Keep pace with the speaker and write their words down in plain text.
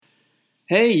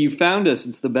Hey, you found us.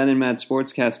 It's the Ben and Matt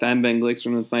Sportscast. I'm Ben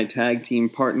Glicksman with my tag team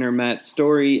partner, Matt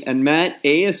Story. And Matt,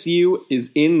 ASU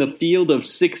is in the field of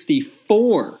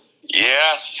 64.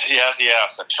 Yes.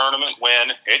 A tournament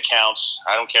win. It counts.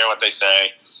 I don't care what they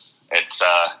say. It's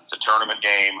a tournament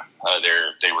game.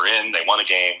 They were in. They won a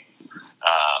game.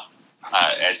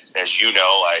 As you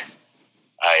know,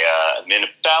 I'm in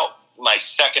about my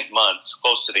second month,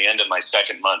 close to the end of my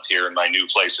second month here in my new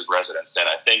place of residence, and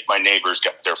I think my neighbors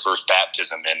got their first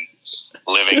baptism in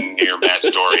living near Matt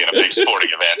Story in a big sporting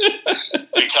event,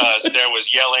 because there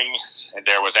was yelling and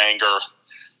there was anger,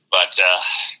 but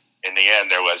in the end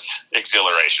there was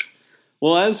exhilaration.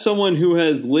 Well, as someone who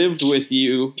has lived with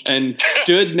you and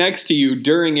stood next to you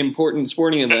during important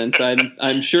sporting events,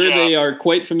 I'm sure they are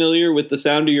quite familiar with the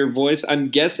sound of your voice. I'm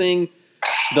guessing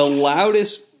the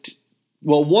loudest,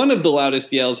 well, one of the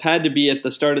loudest yells had to be at the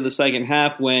start of the second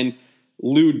half when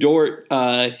Lou Dort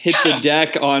hit the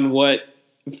deck on what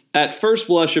at first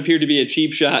blush appeared to be a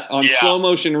cheap shot. On slow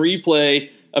motion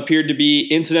replay appeared to be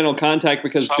incidental contact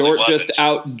because Dort just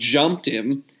out-jumped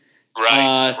him.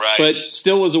 Right. But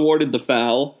still was awarded the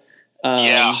foul.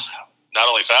 Not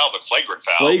only foul, but flagrant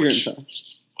foul. Which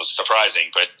was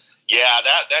surprising. But,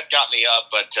 that got me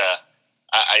up. But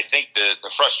I think the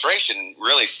frustration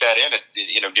really set in at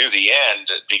near the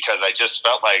end, because I just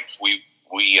felt like we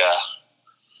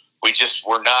just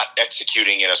were not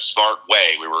executing in a smart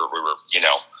way. We were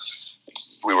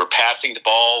passing the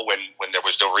ball when there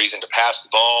was no reason to pass the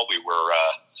ball. We were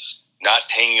not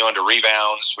hanging on to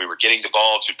rebounds. We were getting the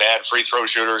ball to bad free throw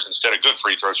shooters instead of good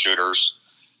free throw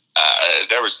shooters.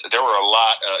 There were a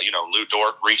lot. Lou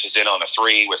Dort reaches in on a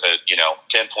three with a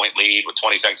 10-point lead with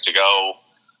 20 seconds to go.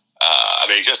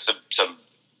 Just some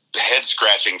head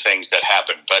scratching things that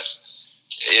happened. But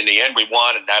in the end, we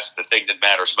won, and that's the thing that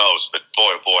matters most. But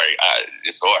I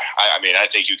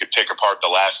think you could pick apart the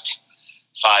last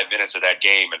 5 minutes of that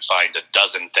game and find a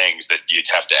dozen things that you'd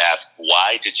have to ask,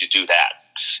 why did you do that?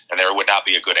 And there would not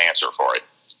be a good answer for it.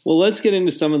 Well, let's get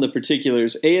into some of the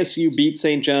particulars. ASU beat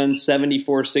St. John's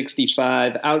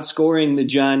 74-65, outscoring the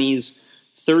Johnnies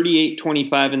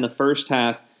 38-25 in the first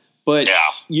half. But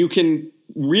you can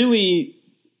really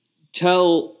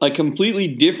tell a completely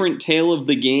different tale of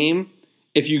the game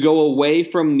if you go away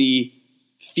from the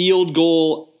field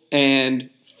goal and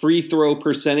free throw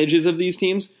percentages of these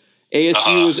teams.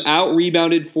 ASU was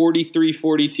out-rebounded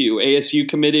 43-42. ASU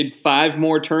committed 5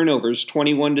 more turnovers,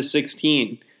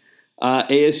 21-16.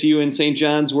 ASU and St.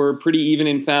 John's were pretty even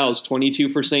in fouls, 22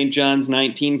 for St. John's,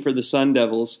 19 for the Sun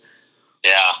Devils.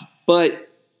 Yeah. But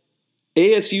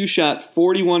ASU shot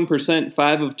 41%,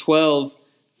 5 of 12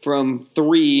 from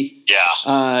 3.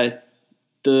 Yeah.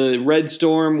 The Red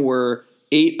Storm were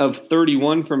 8 of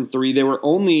 31 from 3. They were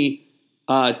only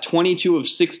 22 of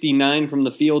 69 from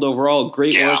the field overall.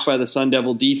 Great work by the Sun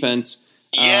Devil defense.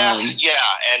 And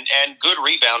good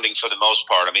rebounding for the most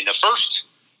part. I mean, the first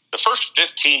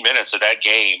 15 minutes of that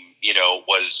game,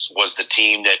 was the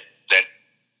team that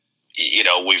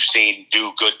we've seen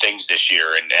do good things this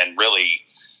year and really,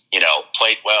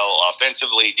 played well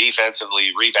offensively,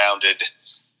 defensively, rebounded,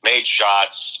 made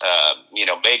shots,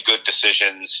 made good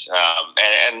decisions.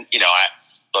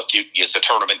 It's a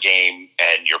tournament game,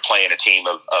 and you're playing a team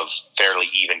of fairly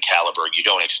even caliber. You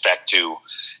don't expect to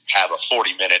have a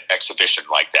 40-minute exhibition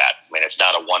like that. I mean, it's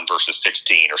not a 1 versus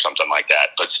 16 or something like that,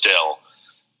 but still,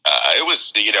 it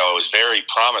was very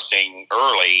promising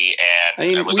early,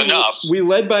 and it was enough. We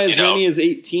led by as many as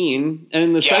 18, and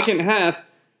in the second half,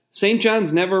 St.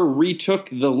 John's never retook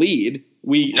the lead.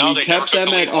 We kept them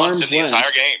at arm's length. The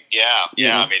entire game. Yeah.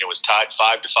 I mean, it was tied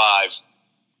 5-5.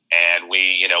 And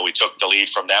we took the lead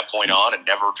from that point on and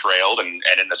never trailed. And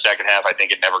in the second half, I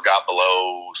think it never got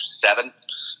below 7. A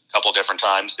couple different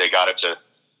times they got it to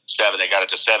 7. They got it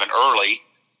to 7 early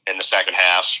in the second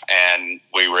half, and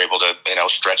we were able to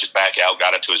stretch it back out.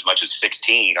 Got it to as much as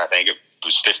 16. I think it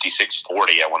was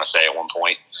 56-40. I want to say at one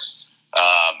point.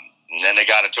 And then they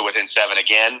got it to within 7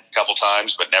 again a couple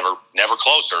times, but never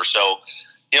closer. So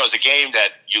it was a game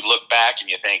that you look back and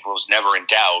you think was never in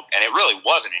doubt, and it really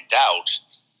wasn't in doubt.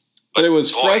 But it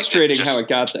was frustrating how it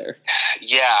got there.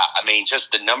 Yeah, I mean,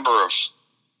 just the number of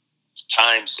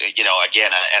times,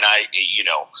 again, and I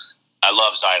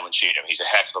love Zylan Cheatham. He's a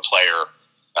heck of a player.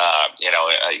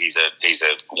 He's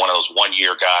one of those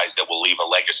 1-year guys that will leave a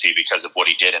legacy because of what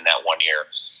he did in that 1 year.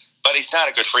 But he's not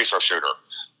a good free throw shooter.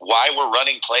 Why we're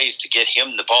running plays to get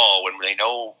him the ball when they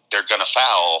know they're going to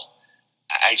foul,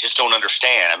 I just don't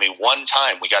understand. I mean, one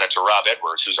time we got it to Rob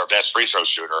Edwards, who's our best free throw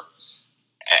shooter,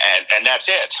 and that's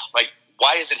it. Like,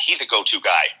 why isn't he the go-to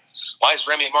guy? Why is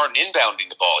Remy Martin inbounding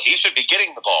the ball? He should be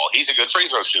getting the ball. He's a good free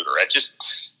throw shooter.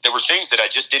 there were things that I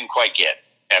just didn't quite get,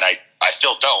 and I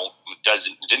still don't.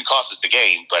 It didn't cost us the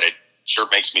game, but it sure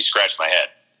makes me scratch my head.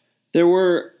 There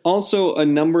were also a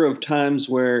number of times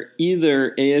where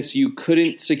either ASU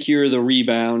couldn't secure the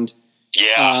rebound.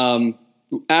 Yeah.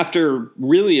 After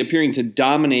really appearing to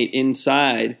dominate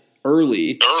inside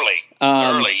early,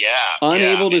 yeah.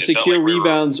 Unable to secure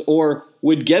rebounds, or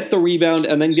would get the rebound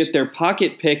and then get their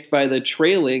pocket picked by the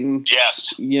trailing.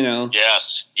 Yes.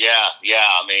 Yes. Yeah.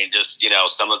 I mean, just,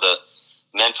 some of the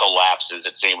mental lapses,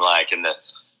 it seemed like. And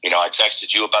I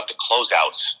texted you about the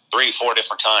closeouts 3-4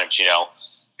 different times,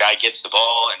 Guy gets the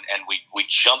ball and we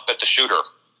jump at the shooter.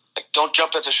 Like, don't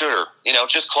jump at the shooter.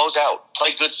 Just close out.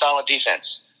 Play good, solid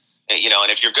defense. And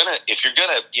if you're gonna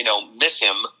miss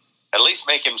him, at least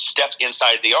make him step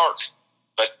inside the arc.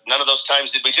 But none of those times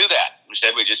did we do that.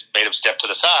 Instead, we just made him step to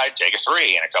the side, take a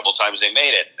three, and a couple times they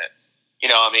made it.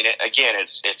 Again,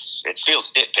 it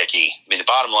feels nitpicky. I mean, the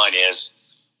bottom line is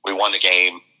we won the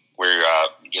game.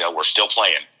 We're still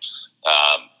playing.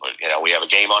 We have a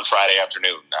game on Friday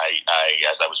afternoon.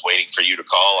 As I was waiting for you to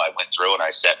call, I went through and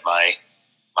I set my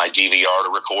DVR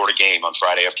to record a game on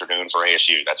Friday afternoon for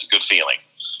ASU. That's a good feeling.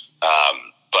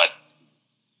 But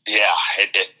yeah,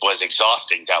 it was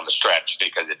exhausting down the stretch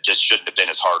because it just shouldn't have been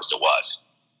as hard as it was.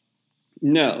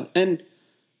 No. And,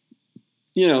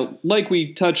 like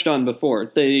we touched on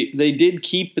before, they did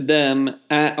keep them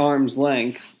at arm's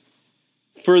length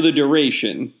for the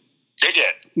duration. They did.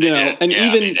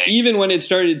 Even when it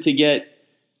started to get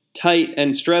tight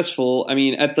and stressful, I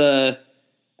mean, at the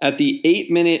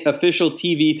 8-minute official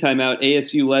TV timeout,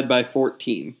 ASU led by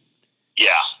 14.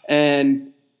 Yeah.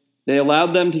 And they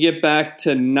allowed them to get back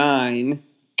to 9.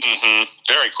 Mm-hmm.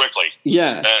 Very quickly.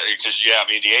 Yeah. Because,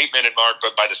 the 8-minute mark,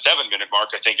 but by the 7-minute mark,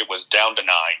 I think it was down to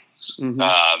 9. Mm-hmm.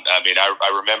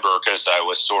 I remember because I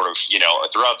was sort of,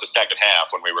 throughout the second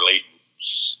half when we were leading,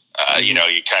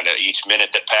 you kind of, each minute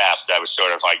that passed, I was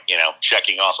sort of like,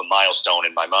 checking off a milestone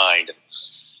in my mind.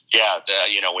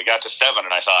 We got to 7,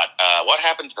 and I thought, what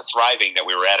happened to the thriving that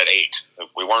we were at 8?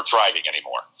 We weren't thriving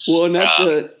anymore. Well, and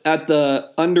at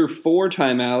the under 4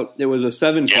 timeout, it was a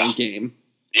 7-point game.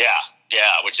 Yeah,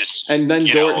 which is, and then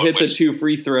Dort hit the 2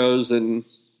 free throws, and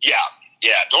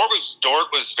Dort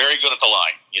was very good at the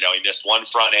line. He missed one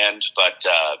front end, but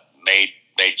made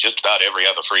just about every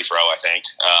other free throw, I think.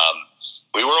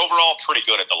 We were overall pretty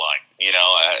good at the line.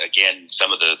 Again,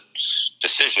 some of the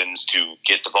decisions to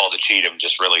get the ball to Cheatham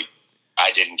just really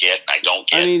I didn't get. I don't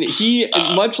get. I mean, he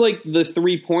much like the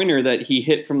 3-pointer that he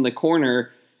hit from the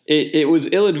corner. It was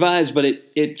ill-advised, but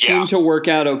it seemed to work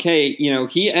out okay.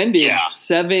 He ended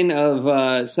 7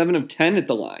 of 10 at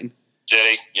the line. Did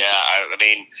he? Yeah. I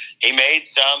mean, he made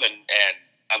some, and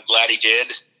I'm glad he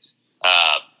did.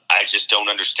 I just don't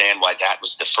understand why that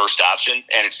was the first option,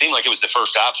 and it seemed like it was the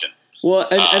first option. Well,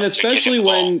 and especially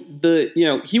when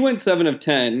he went 7 of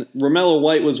 10. Romello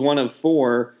White was 1 of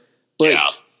 4, but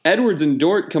Edwards and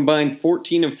Dort combined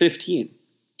 14 of 15.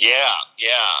 Yeah.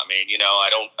 I mean,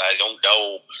 I don't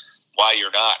know why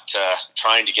you're not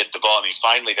trying to get the ball. I mean,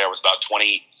 finally there was about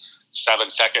 27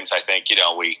 seconds, I think.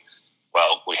 We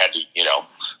had to,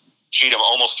 Cheatham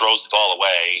almost throws the ball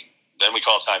away. Then we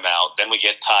call timeout. Then we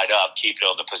get tied up, keep it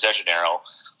on the possession arrow.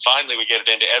 Finally, we get it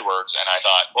into Edwards, and I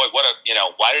thought, boy,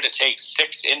 why did it take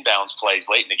 6 inbounds plays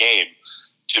late in the game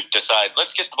to decide,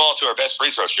 let's get the ball to our best free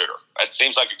throw shooter? That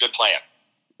seems like a good plan.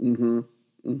 Mm-hmm.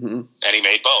 Mm-hmm. And he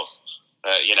made both.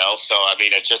 So I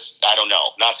mean, it just, I don't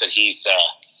know. Not that he's,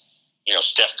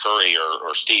 Steph Curry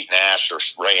or Steve Nash or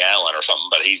Ray Allen or something,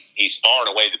 but he's far and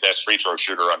away the best free throw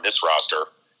shooter on this roster.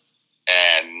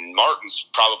 And Martin's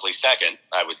probably second,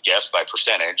 I would guess, by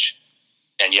percentage.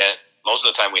 And yet, most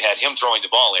of the time we had him throwing the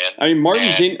ball in. I mean,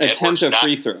 Martin didn't attempt a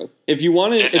free throw. If you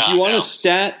want a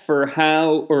stat for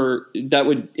how, or that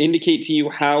would indicate to you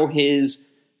how his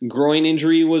groin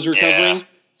injury was recovering,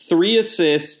 3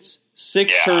 assists,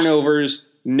 6 turnovers,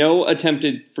 no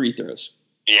attempted free throws.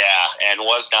 Yeah, and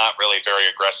was not really very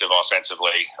aggressive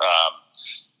offensively.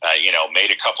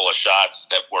 Made a couple of shots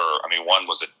that were. I mean, one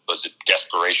was a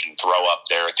desperation throw up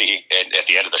there at the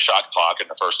end of the shot clock in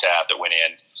the first half that went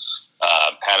in.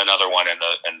 Had another one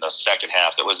in the second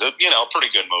half that was a pretty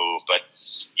good move, but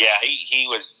he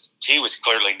was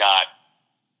clearly not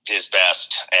his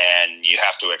best, and you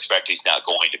have to expect he's not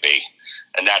going to be,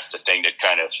 and that's the thing that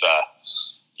kind of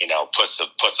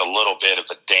puts a little bit of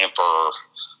a damper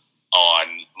on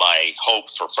my hope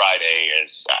for Friday.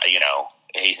 Is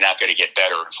he's not going to get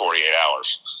better in 48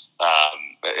 hours.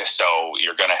 So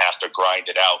you're going to have to grind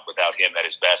it out without him at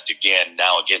his best again.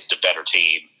 Now against a better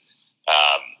team.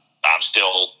 I'm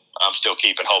still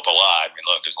keeping hope alive. I mean,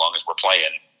 look, as long as we're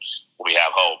playing, we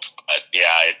have hope. But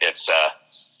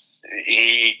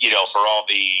he, for all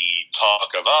the talk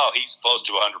of, he's close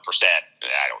to 100%,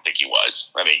 I don't think he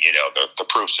was. I mean, the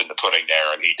proof's in the pudding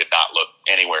there, and he did not look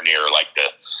anywhere near like the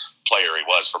player he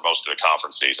was for most of the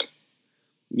conference season.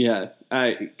 Yeah,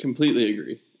 I completely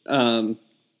agree.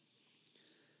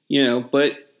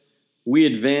 But we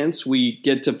advance. We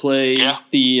get to play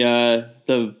the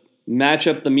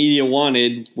matchup the media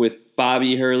wanted with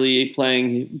Bobby Hurley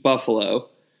playing Buffalo.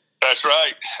 That's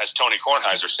right. As Tony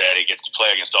Kornheiser said, he gets to play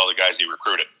against all the guys he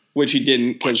recruited. Which he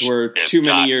didn't, because we're too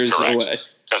many years away.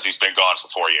 Because he's been gone for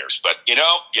 4 years. But, it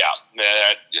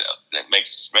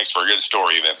makes for a good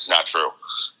story even if it's not true.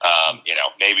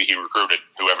 Maybe he recruited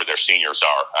whoever their seniors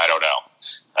are. I don't know.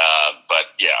 But,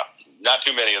 not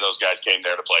too many of those guys came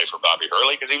there to play for Bobby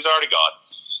Hurley because he was already gone.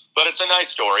 But it's a nice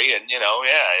story, and,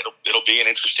 it'll be an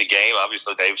interesting game.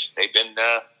 Obviously, they've been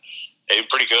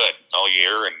pretty good all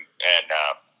year, and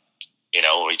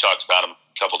we talked about them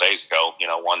a couple days ago,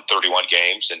 won 31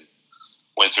 games and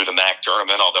went through the MAC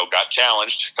tournament, although got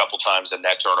challenged a couple times in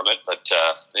that tournament, but,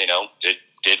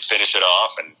 did finish it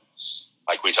off, and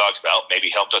like we talked about, maybe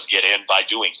helped us get in by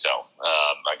doing so.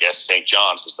 I guess St.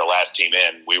 John's was the last team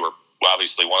in. We were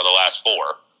obviously one of the last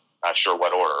four, not sure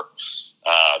what order.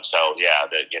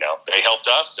 They helped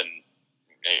us, and,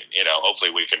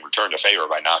 hopefully we can return the favor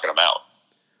by knocking them out.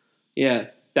 Yeah,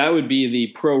 that would be the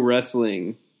pro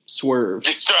wrestling swerve.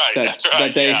 That's right.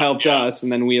 That they helped us,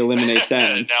 and then we eliminate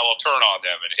them. Now we'll turn on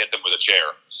them and hit them with a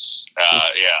chair.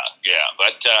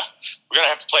 But we're going to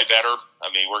have to play better.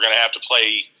 I mean, we're going to have to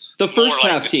play the first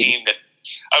half team that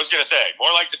I was going to say,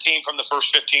 more like the team from the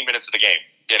first 15 minutes of the game.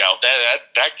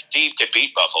 That team could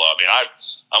beat Buffalo. I mean,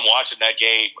 I'm watching that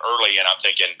game early, and I'm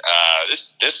thinking,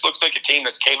 this looks like a team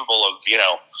that's capable of,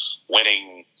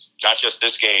 winning not just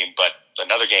this game, but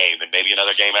another game and maybe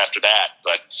another game after that.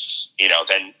 But,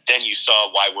 then you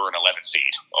saw why we're an 11th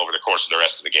seed over the course of the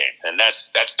rest of the game. And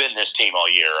that's been this team all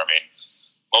year. I mean,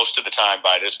 most of the time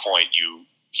by this point,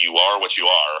 you are what you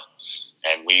are,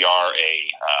 and we are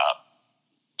a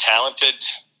talented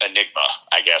enigma,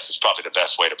 I guess is probably the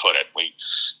best way to put it.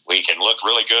 We can look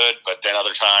really good, but then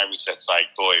other times it's like,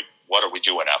 boy, what are we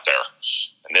doing out there?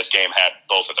 And this game had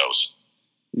both of those.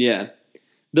 Yeah.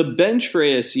 The bench for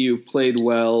ASU played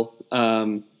well.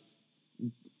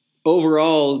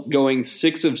 Overall, going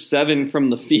 6 of 7 from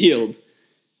the field.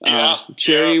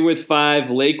 Cherry with 5,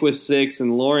 Lake with 6,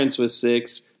 and Lawrence with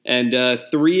 6. And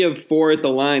 3 of 4 at the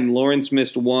line. Lawrence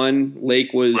missed 1.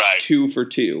 Lake was 2 for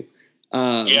 2.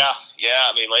 I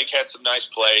mean, Lake had some nice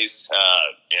plays.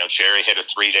 Cherry hit a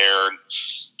 3 there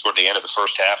toward the end of the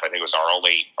first half. I think it was our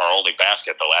only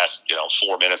basket. The last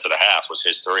 4 minutes of the half was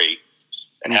his 3,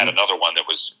 and had another one that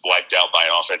was wiped out by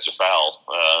an offensive foul.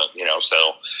 I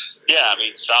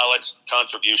mean, solid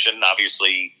contribution,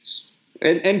 obviously.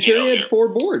 And Cherry had 4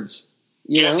 boards.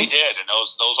 Yes, he did, and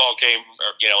those all came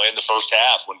in the first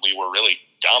half when we were really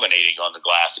dominating on the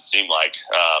glass. It seemed like.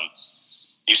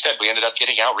 You said we ended up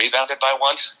getting out-rebounded by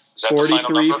 1? Is that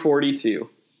 43-42.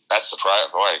 That's surprising.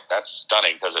 Boy, that's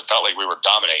stunning because it felt like we were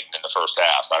dominating in the first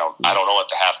half. I don't know what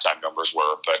the halftime numbers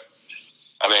were, but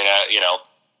I mean,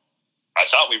 I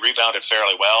thought we rebounded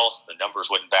fairly well. The numbers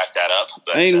wouldn't back that up.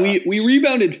 But, I mean, we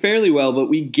rebounded fairly well, but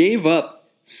we gave up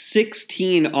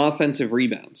 16 offensive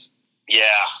rebounds. Yeah,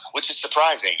 which is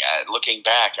surprising. Looking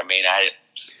back, I mean,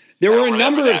 there were a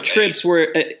number of trips where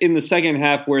in the second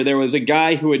half where there was a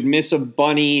guy who would miss a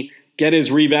bunny, get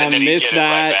his rebound, miss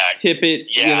that, tip it,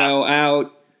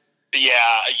 out. Yeah.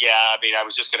 I mean, I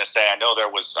was just going to say, I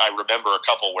remember a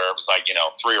couple where it was like,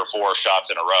 3 or 4 shots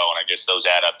in a row, and I guess those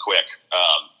add up quick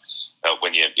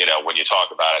when you talk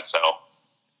about it. So,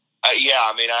 I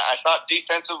mean, I thought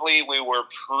defensively we were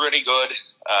pretty good.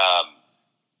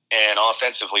 And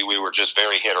offensively we were just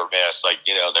very hit or miss. Like,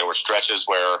 there were stretches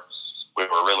where we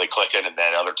were really clicking, and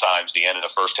then other times, the end of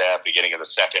the first half, beginning of the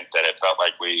second, that it felt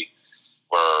like we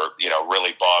were,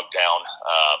 really bogged down.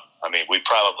 I mean, we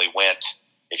probably went,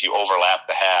 if you overlap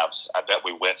the halves, I bet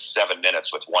we went 7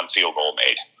 minutes with 1 field goal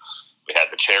made. We had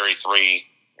the Cherry 3,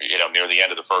 near the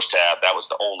end of the first half. That was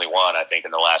the only one, I think,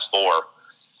 in the last 4.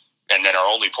 And then our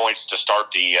only points to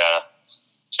start the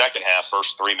second half,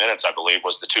 first 3 minutes, I believe,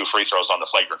 was the 2 free throws on the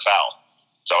flagrant foul.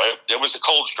 So it was a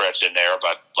cold stretch in there,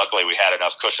 but luckily we had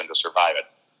enough cushion to survive it.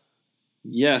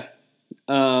 Yeah.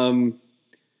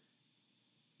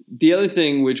 The other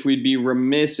thing, which we'd be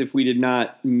remiss if we did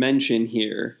not mention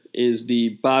here, is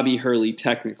the Bobby Hurley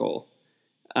technical.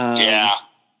 Not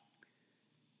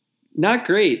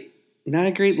great. Not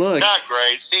a great look. Not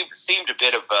great. Seemed a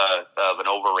bit of an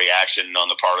overreaction on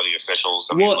the part of the officials.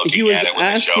 I mean,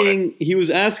 he was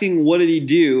asking what did he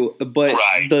do, but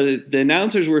the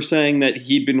announcers were saying that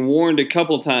he'd been warned a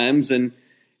couple times, and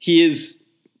he is,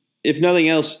 if nothing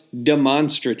else,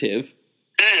 demonstrative.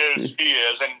 He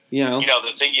is. And,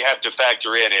 the thing you have to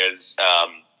factor in is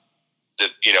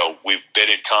that, we've been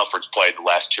in conference play the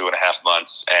last 2.5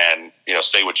 months, and,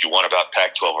 say what you want about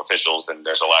Pac-12 officials, and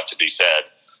there's a lot to be said,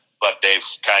 but they've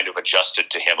kind of adjusted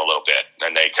to him a little bit.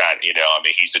 And they kind of,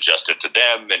 he's adjusted to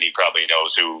them, and he probably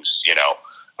knows whose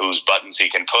buttons he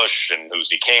can push and whose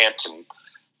he can't. And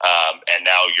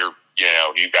now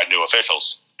you've got new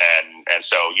officials. And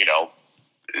so,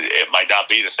 it might not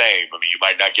be the same. You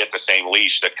might not get the same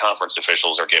leash that conference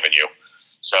officials are giving you.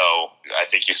 So I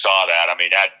think you saw that.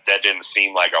 That didn't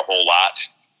seem like a whole lot.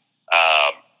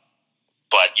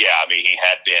 But yeah, he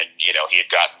had been, he had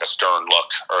gotten a stern look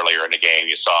earlier in the game.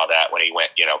 You saw that when he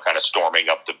went, kind of storming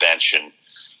up the bench,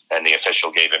 and the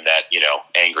official gave him that,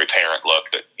 angry parent look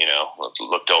that,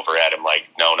 looked over at him like,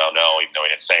 no, even though he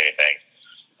didn't say anything.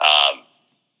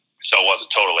 So it wasn't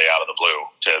totally out of the blue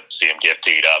to see him get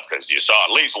teed up, because you saw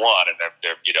at least one, and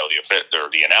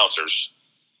the announcers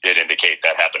did indicate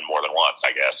that happened more than once,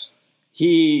 I guess.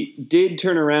 He did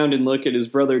turn around and look at his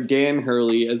brother Dan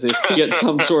Hurley as if to get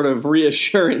some sort of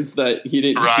reassurance that he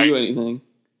didn't do anything.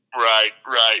 Right.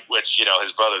 Which,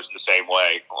 his brother's the same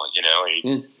way.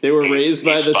 Well, they were raised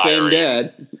by the same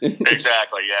dad.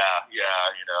 Exactly. Yeah.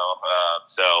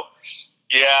 So.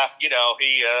 Yeah,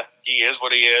 he is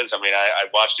what he is. I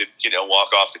watched it,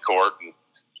 walk off the court, and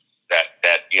that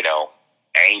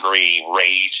angry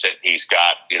rage that he's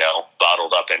got,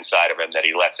 bottled up inside of him that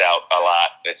he lets out a lot,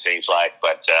 it seems like.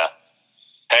 But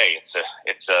hey,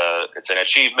 it's an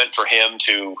achievement for him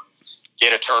to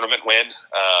get a tournament win.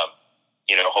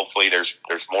 Hopefully there's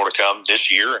more to come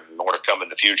this year and more to come in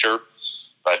the future.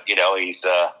 But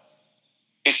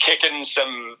he's kicking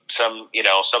some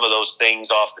of those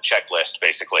things off the checklist,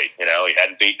 basically. He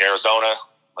hadn't beaten Arizona,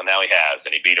 and now he has,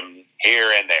 and he beat them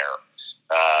here and there.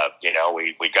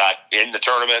 We got in the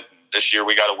tournament this year.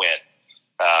 We got to win.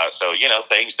 So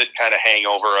things that kind of hang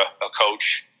over a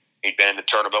coach. He'd been in the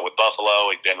tournament with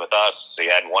Buffalo. He'd been with us. He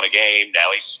hadn't won a game.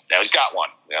 Now he's got one.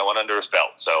 Got one under his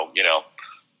belt. So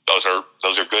those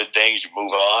are good things. You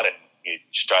move on, and you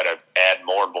just try to add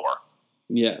more and more.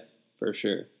 Yeah, for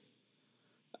sure.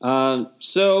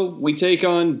 So we take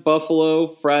on Buffalo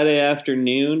Friday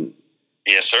afternoon.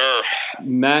 Yes, sir.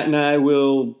 Matt and I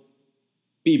will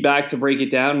be back to break it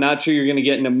down. Not sure you're going to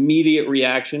get an immediate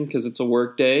reaction because it's a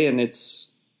work day and it's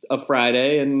a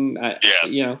Friday. And I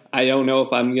don't know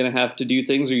if I'm going to have to do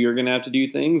things or you're going to have to do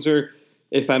things or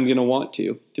if I'm going to want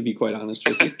to be quite honest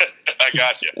with you. I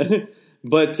got you.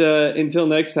 But until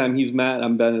next time, he's Matt.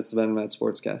 I'm Ben. It's the Ben and Matt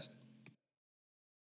Sportscast.